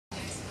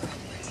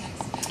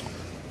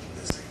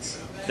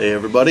Hey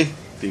everybody,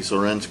 Diesel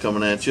Wrench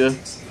coming at you.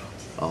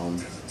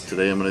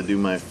 Today I'm going to do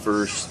my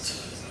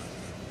first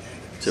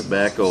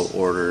tobacco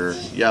order,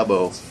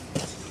 YABO.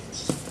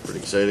 Pretty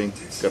exciting.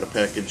 Got a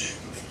package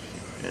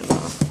and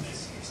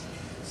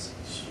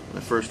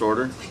my first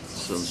order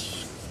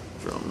since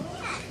from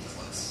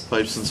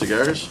Pipes and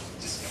Cigars.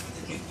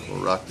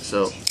 We'll rock this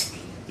out.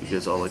 You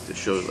guys all like to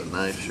show the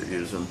knives you're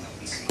using.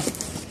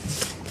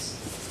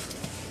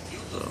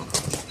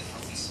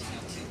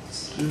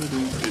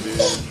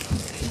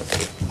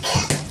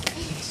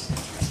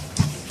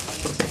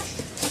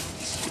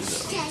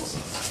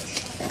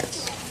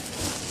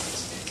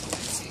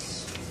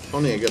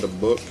 Funny, I got a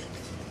book.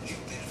 It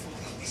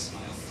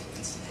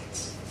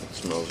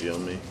smells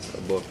yummy.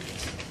 A book.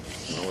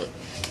 Smell it.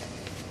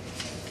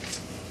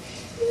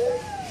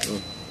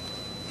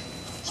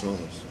 Smell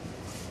this.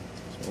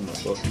 Smell my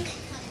book.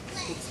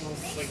 It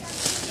smells like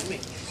yummy.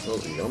 It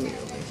smells yummy.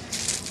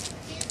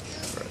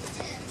 Alright.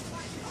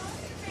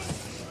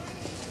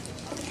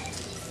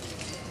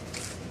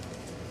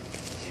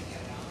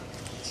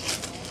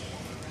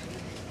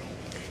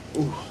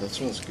 Ooh, that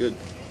smells good.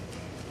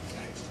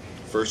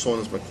 First one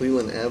is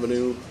McClellan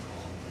Avenue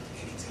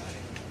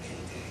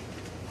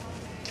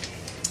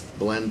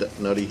Blend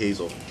Nutty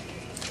Hazel.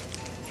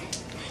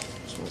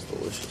 Smells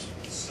delicious.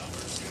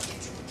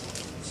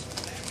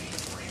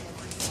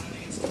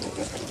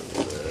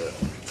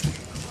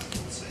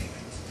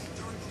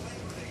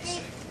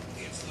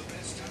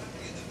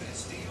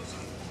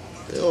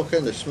 They all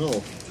kind of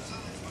smell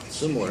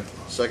similar.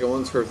 Second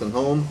one's Hearth and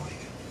Home.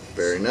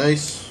 Very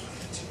nice.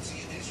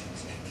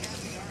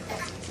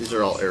 These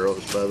are all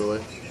arrows, by the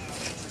way.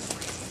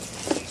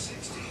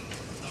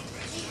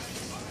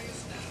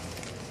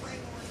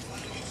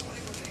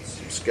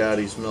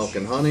 Scotty's Milk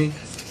and Honey.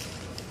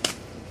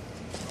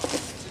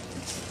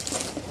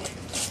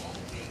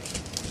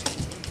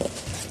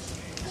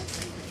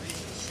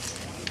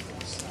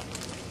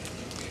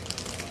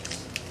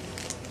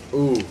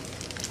 Ooh.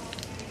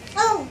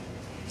 Oh.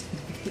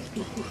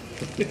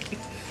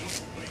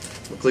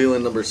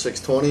 McClellan number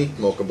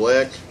 620, Mocha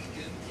Black.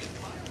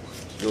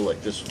 You'll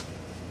like this one.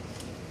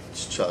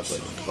 It's chocolate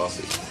and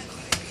coffee.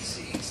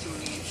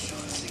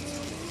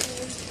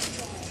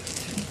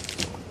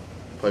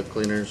 Pipe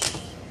cleaners.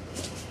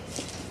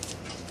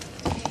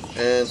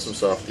 And some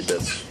softy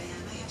bits.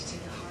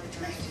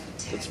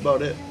 That's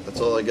about it. That's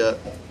all I got.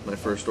 My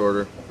first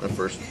order. My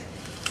first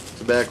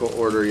tobacco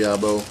order,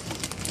 YABO.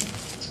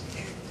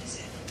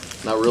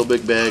 Not real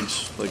big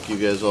bags like you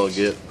guys all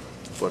get,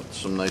 but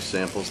some nice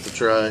samples to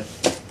try. I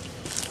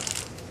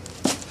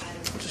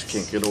just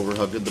can't get over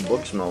how good the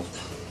book smells.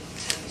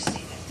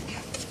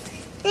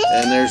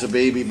 And there's a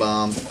baby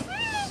bomb.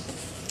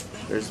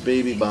 There's a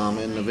baby bomb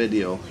in the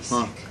video.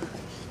 Huh.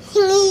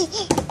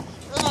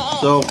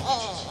 So,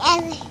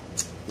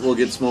 we'll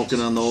get smoking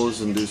on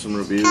those and do some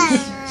reviews.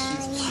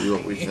 See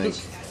what we think.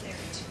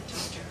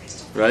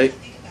 Right?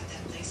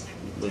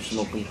 We're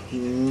smoking.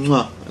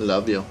 Mwah. I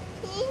love you.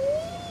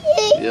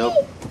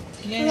 Yep.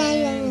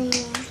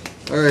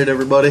 Alright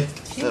everybody.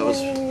 That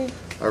was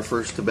our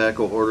first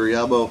tobacco order,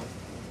 YABO.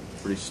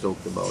 Pretty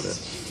stoked about it.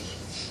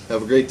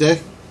 Have a great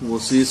day. We'll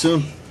see you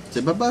soon.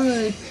 Say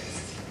bye-bye.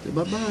 Say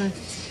bye-bye.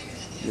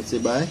 Let's say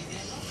bye.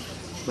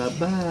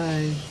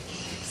 Bye-bye.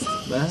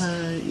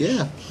 Bye.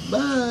 Yeah.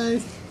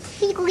 Bye.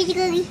 Tickly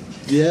tickly.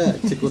 Yeah.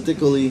 Tickle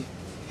tickly.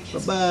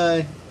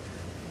 Bye-bye.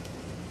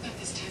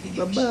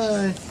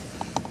 Bye-bye.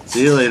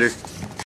 See you later.